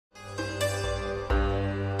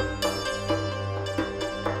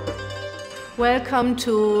Welcome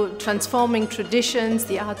to Transforming Traditions,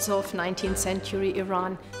 the Arts of 19th Century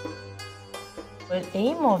Iran. The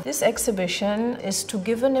aim of this exhibition is to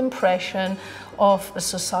give an impression of a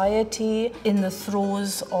society in the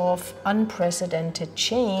throes of unprecedented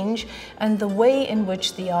change and the way in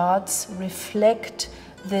which the arts reflect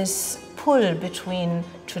this pull between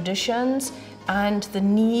traditions and the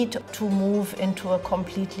need to move into a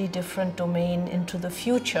completely different domain into the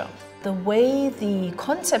future. The way the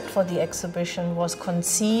concept for the exhibition was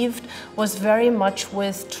conceived was very much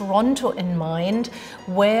with Toronto in mind,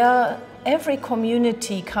 where every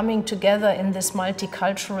community coming together in this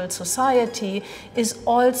multicultural society is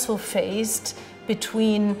also faced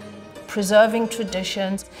between preserving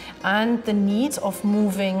traditions and the needs of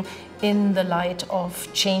moving in the light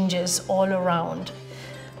of changes all around.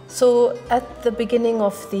 So at the beginning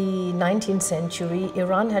of the 19th century,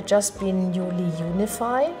 Iran had just been newly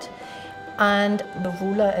unified, and the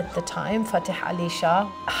ruler at the time, Fateh Ali Shah,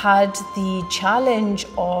 had the challenge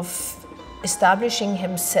of establishing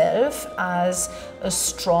himself as a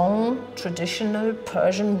strong traditional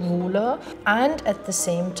Persian ruler and at the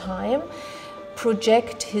same time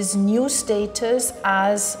project his new status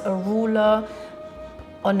as a ruler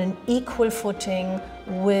on an equal footing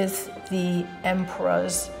with the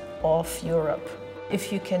emperors of Europe.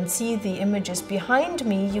 If you can see the images behind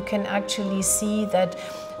me, you can actually see that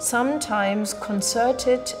sometimes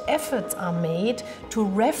concerted efforts are made to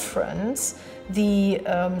reference the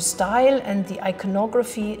style and the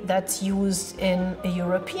iconography that's used in a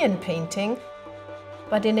European painting.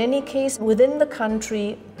 But in any case, within the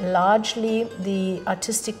country, largely the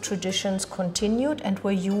artistic traditions continued and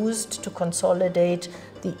were used to consolidate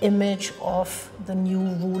the image of the new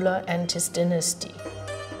ruler and his dynasty.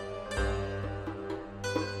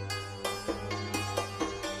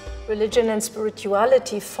 Religion and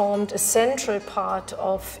spirituality formed a central part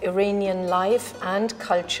of Iranian life and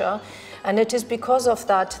culture, and it is because of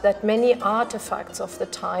that that many artifacts of the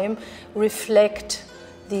time reflect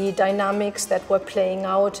the dynamics that were playing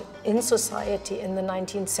out in society in the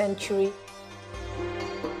 19th century.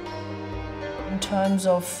 In terms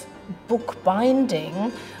of book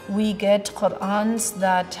binding, we get Qur'ans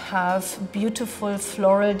that have beautiful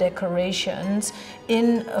floral decorations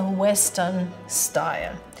in a Western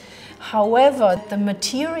style. However, the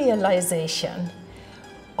materialization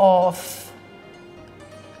of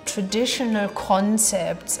traditional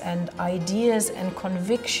concepts and ideas and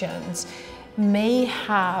convictions may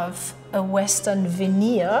have a Western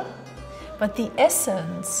veneer, but the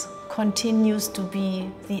essence continues to be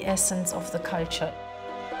the essence of the culture.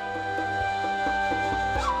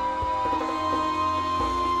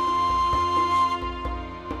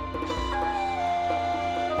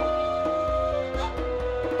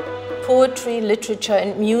 Poetry, literature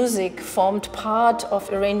and music formed part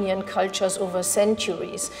of Iranian cultures over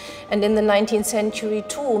centuries. And in the 19th century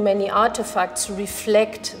too, many artifacts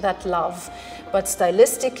reflect that love. But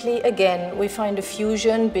stylistically, again, we find a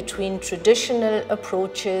fusion between traditional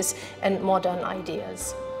approaches and modern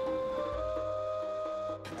ideas.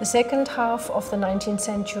 The second half of the 19th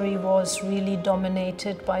century was really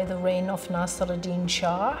dominated by the reign of Nasruddin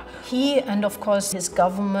Shah. He and of course his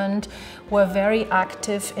government were very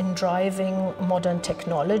active in driving modern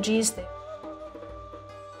technologies.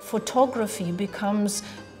 Photography becomes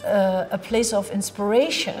a place of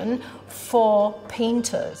inspiration for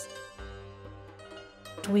painters.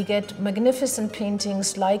 We get magnificent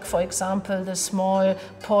paintings like, for example, the small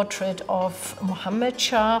portrait of Muhammad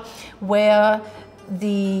Shah, where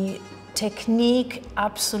the technique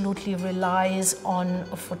absolutely relies on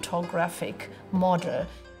a photographic model.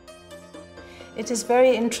 It is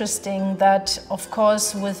very interesting that, of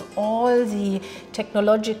course, with all the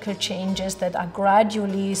technological changes that are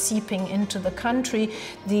gradually seeping into the country,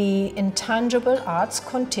 the intangible arts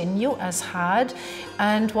continue as had,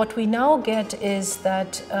 and what we now get is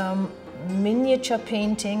that miniature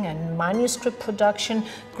painting and manuscript production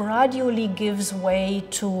gradually gives way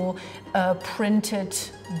to printed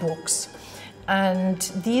books. And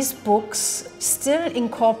these books still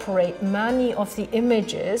incorporate many of the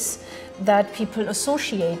images that people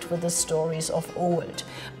associate with the stories of old.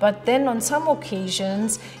 But then on some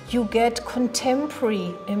occasions you get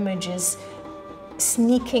contemporary images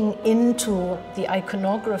sneaking into the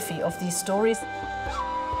iconography of these stories.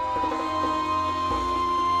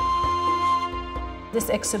 This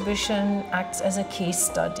exhibition acts as a case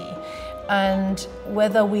study, and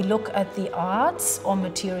whether we look at the arts or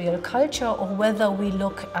material culture, or whether we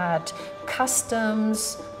look at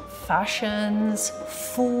customs, fashions,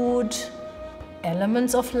 food,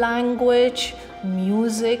 elements of language,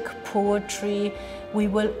 music, poetry, we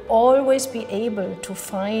will always be able to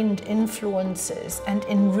find influences and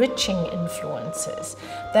enriching influences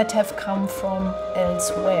that have come from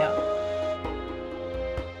elsewhere.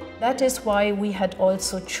 That is why we had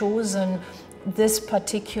also chosen this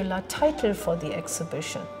particular title for the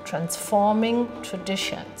exhibition, Transforming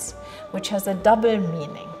Traditions, which has a double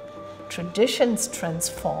meaning. Traditions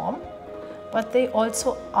transform, but they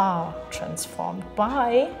also are transformed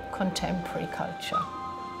by contemporary culture.